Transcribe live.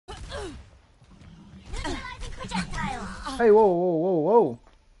Hey, whoa, whoa, whoa,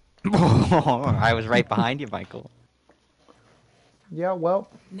 whoa. I was right behind you, Michael. Yeah, well,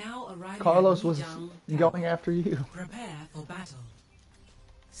 Now Carlos was going after you. Prepare for battle.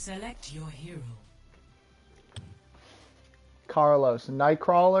 Select your hero. Carlos,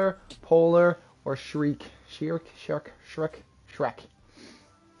 Nightcrawler, Polar, or Shriek. Shrek.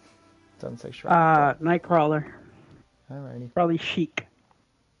 Doesn't say Shrek. Nightcrawler. Alrighty. Probably Sheik.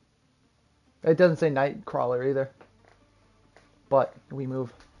 It doesn't say Nightcrawler either. But we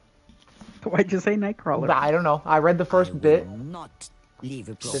move. Why'd you say Nightcrawler? I don't know. I read the first bit. Not leave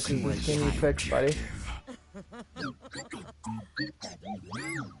a This is the skin you picked, buddy.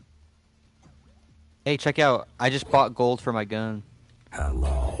 Hey, check out. I just bought gold for my gun.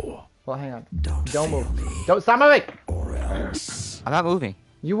 Hello. Well, hang on. Don't move. me. Don't stop moving! Or else. I'm not moving.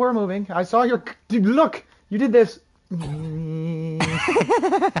 You were moving. I saw your... Dude, look! You did this.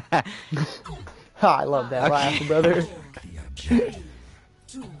 I love that laugh, brother.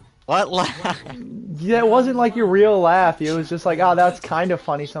 What laugh? Yeah, it wasn't like your real laugh. It was just like, oh, that's kind of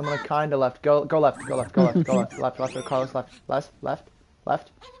funny, so I'm gonna kind of left. Go left, go left, go left, go left, left, Carlos, left.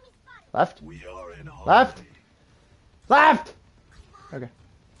 Okay.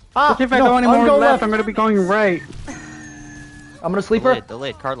 Ah, If I no, go any more go left, I'm gonna be going right. I'm gonna sleep her. The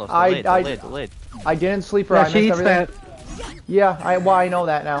lid, Carlos. The lid. I didn't sleep her. Yeah, I she missed eats everything. that. Yeah, I know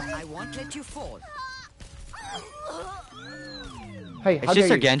that now. I won't let you fall. Hey, It's how just dare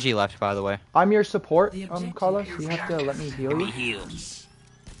her you? Genji left, by the way. I'm your support, Carlos. You have to let me heal you.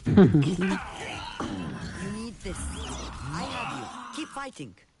 You need this. I have you. Keep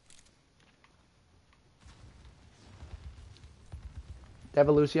fighting. They have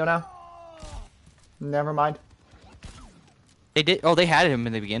a Lucio now? Never mind. They did. Oh, they had him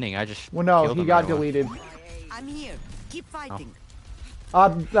in the beginning. I just. Well, no, killed he him got right away. deleted. I'm here. Keep fighting.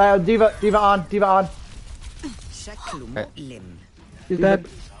 Diva on. Shaklum limb. Is that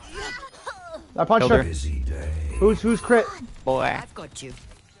I punched Killed her. her. Busy day. Who's crit? Boy. I've got you.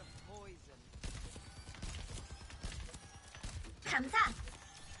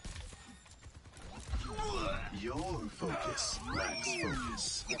 Your focus lacks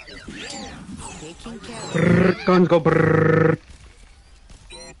focus. Taking care of guns go brrrr.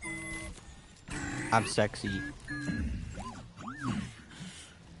 I'm sexy.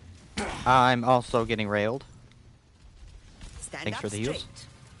 I'm also getting railed. Stand Thanks up for the heals. straight.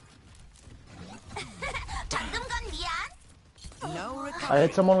 No I recovery.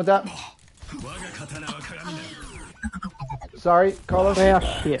 hit someone with that. Sorry, Carlos. Yeah,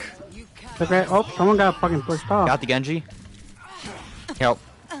 shit. Okay. Oh, someone got fucking pushed off. Got the Genji. Help.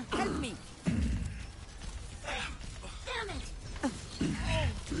 Help me.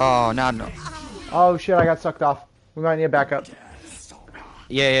 Oh, no. Oh shit, I got sucked off. We might need a backup.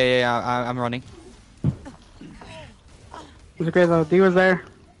 Yeah. I'm running. It's okay though. D was there.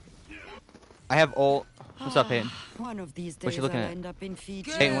 I have ult. What's up, Peyton? One of these What days you looking I'll at? end up in Fiji.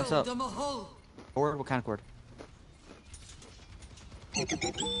 Peyton, what's up? Cord? What kind of cord?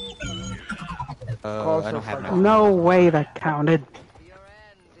 Call I don't for have fight. no. No way that counted.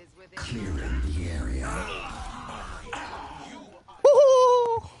 Clearing the area.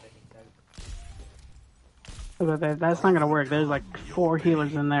 That's not gonna work. There's like 4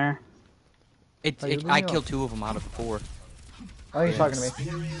 healers in there. I killed 2 of them out of 4. I think he's talking to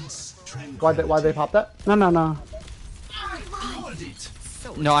me. Why'd they pop that? No.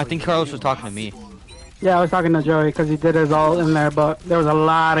 No, I think Carlos was talking to me. Yeah, I was talking to Joey because he did his all in there, but there was a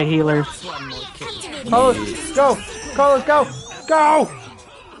lot of healers. Carlos, go! Carlos, go!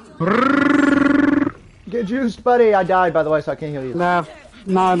 Get juiced, buddy. I died, by the way, so I can't heal you. No,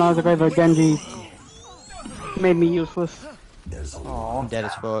 it's okay. The Genji made me useless. I'm dead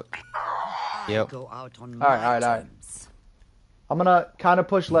as fuck. Yep. Go out on All right. I'm gonna kind of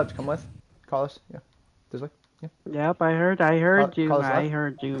push left. Come with, Carlos. Yeah, this way. Yeah. Yep, I heard you. Call us I left?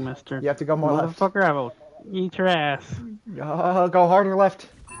 heard you, mister. You have to go more left. Motherfucker, I will eat your ass. Go harder left.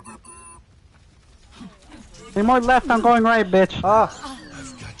 Any more left, I'm going right, bitch.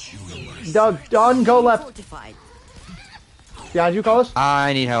 Done. Go left. Fortified. Behind you, Carlos.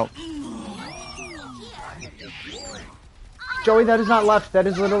 I need help. Joey, that is not left. That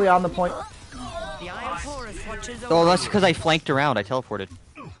is literally on the point. The Iron Forest watches Oh, over. that's because I flanked around. I teleported.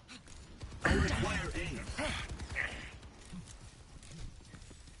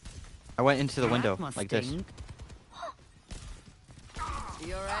 I went into the window That must like this. sting.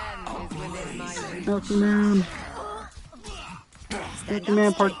 Your end is within my reach. Milky Man. Stand Milky up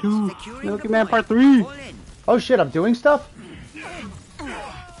Man Part straight. 2. Securing Milky the Man point. Part 3. All in. Oh shit, I'm doing stuff?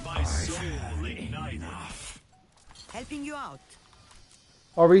 Helping you out.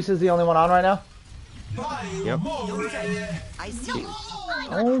 Oh, Reese is the only one on right now? Yep. I see you.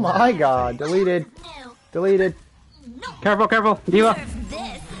 Oh my god. Deleted. Deleted. Careful, careful. Diva.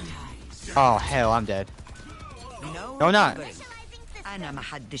 Oh hell, I'm dead. No, I'm not. أنا ما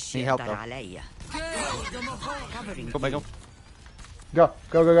حدش Need help, يقدر though. عليا. Covering Go, Michael. Go.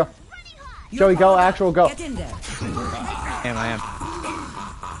 Go, go, go. Joey, go. Actual, go. Get in there. I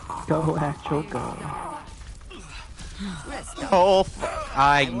am. Go, actual, go. Rest up. Oh,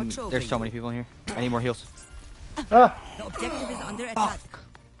 I watch over there's so you. many people in here. I need more heals. Ah, The objective is under attack.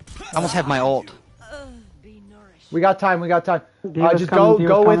 I almost have my ult. Be nourished. we got time. We got time. Diva's Just coming, Diva's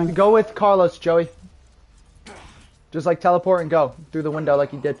go coming. with go with Carlos, Joey. Just like teleport and go through the window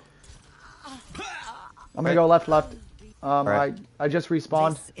like you did. I'm gonna go left. Alright. I just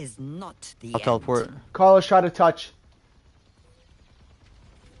respawned. This is not the I'll end. teleport. Carlos, try to touch.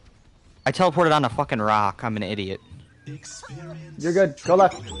 I teleported on a fucking rock. I'm an idiot. Experience. You're good. Go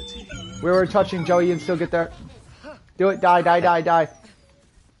left. We were touching Joey. You can still get there. Do it. Die. Die. Die. Die.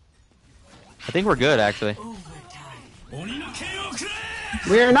 I think we're good, actually.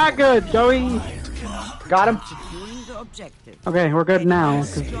 We're not good, Joey. Got him. Securing the objective. Okay, we're good now.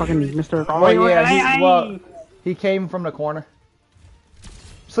 Cause fucking Mr. Oh yeah. He came from the corner.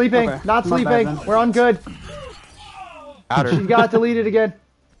 Sleeping. Okay, Not my bad sleeping. then. We're on good. Got She her. got deleted again.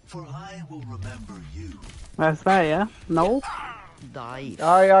 For I will remember you. That's that, yeah? No? Die.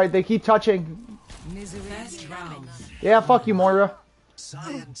 All right. They keep touching. First round. Yeah. Fuck you, Moira.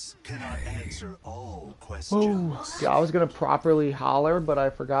 Science cannot answer all Ooh. questions. Yeah, I was gonna properly holler, but I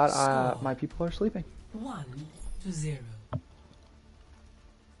forgot. My people are sleeping. 1-0.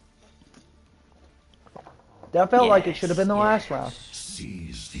 That felt like it should have been the last round.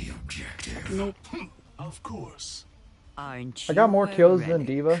 Seize the objective. Of course. Aren't I got you more a kills than relic?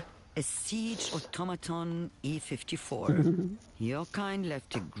 Diva. A siege automaton E54. Your kind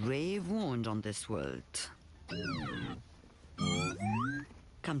left a grave wound on this world.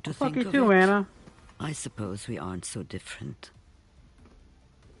 Come to Fuck think you of too, it, Anna. I suppose we aren't so different.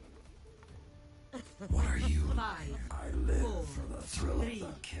 What are you? 5, I live for the thrill of 3, the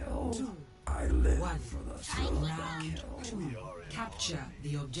kill. 2, I live 1. for the thrill of the Round kill. 2. Capture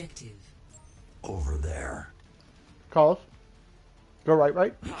the objective. Over there. Carlos. Go right.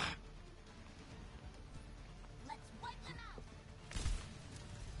 Right.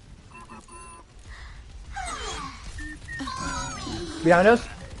 Behind us.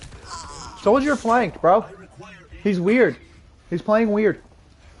 Soldier flanked, bro. He's weird. He's playing weird.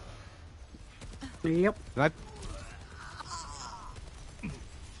 Yep.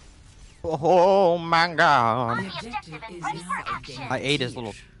 Oh my god. The objective is now engaged. I ate his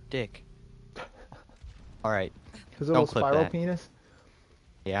little dick. Alright. His little Don't clip spiral that. penis.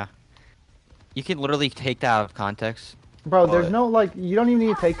 Yeah. You can literally take that out of context. Bro, there's What? no, like, you don't even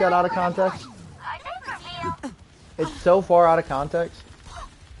need to take that out of context. It's so far out of context.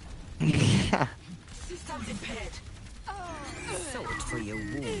 Systems impaired. Salt for your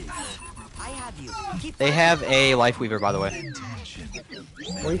wounds. I have you. Keep They have a life weaver, by the way.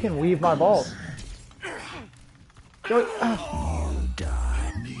 Well, you can weave my balls. Go.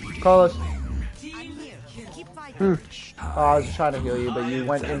 Carlos. I'm here. Keep fighting. I was trying to heal you, but you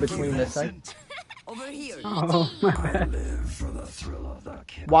went in between this thing. Over here. Oh, my bad. Live for the thrill of the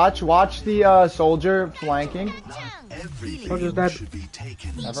kill. Watch the soldier flanking. Everything Soldier's dead. should be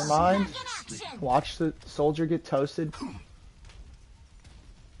taken. Never mind. Watch the soldier get toasted.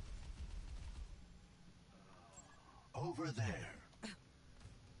 Over there.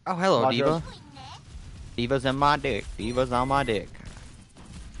 Oh, hello, Watch Diva. us. Diva's on my dick. Diva's on my dick.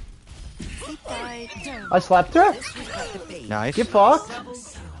 I slept her? The pain. Nice. Get fucked.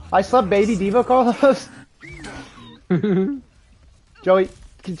 I slept baby Diva, Carlos. Joey,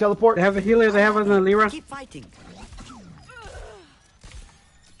 can you teleport? They have a healer, they have a Lyra. Keep fighting.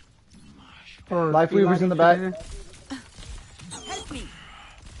 Or Life Weaver's in the back. Help me.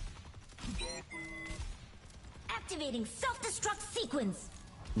 Activating self-destruct sequence.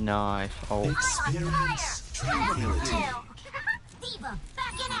 Nice. Oh. Experience tranquility. Diva,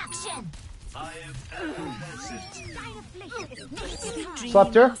 back in action. I am effervescent.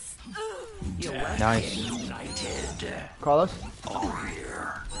 Slept her? Nice. Carlos?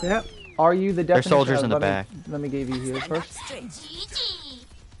 Yep. Are you the definition soldiers of, in the let me- back. Let me give you heals first. Straight. GG.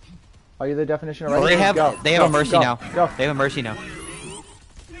 Are you the definition of Well, they have Go. they have Go. a mercy Go. now. Go. They have a mercy now.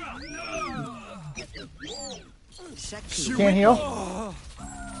 Check. Can't heal?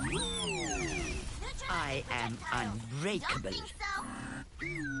 I am unbreakable.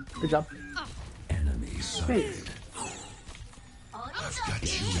 Good job. Thanks. Got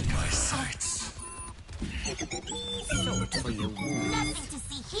you in my sights. Salt for your wounds. Nothing to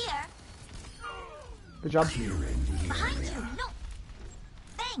see here. Good job. Behind you. No.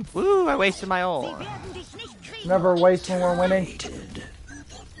 Thanks. Woo! I wasted my ult. Sie werden dich nicht kriegen. Never waste when we're winning.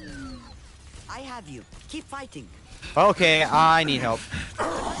 I have you. Keep fighting. Okay, I need help.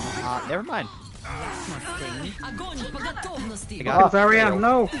 Never mind. Огонь по готовности. I got it. Zarya,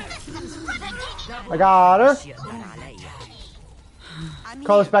 no. I got her. I'm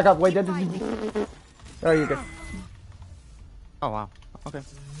Call us here. back up. Wait, Keep did fighting. there you go. Oh wow. Okay.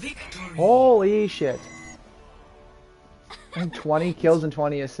 Victory. Holy shit. And 20 kills and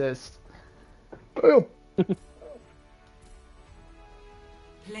 20 assists. Boom.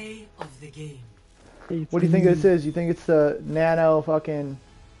 Play of the game. What do you think this is? You think it's the nano fucking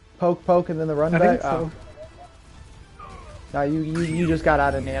poke and then the run I back? think so. Oh. No, you just got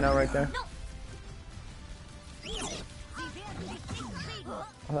out of nano right there.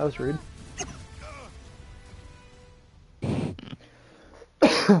 Oh, that was rude.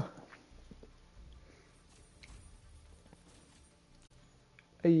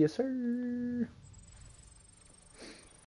 Yes, sir.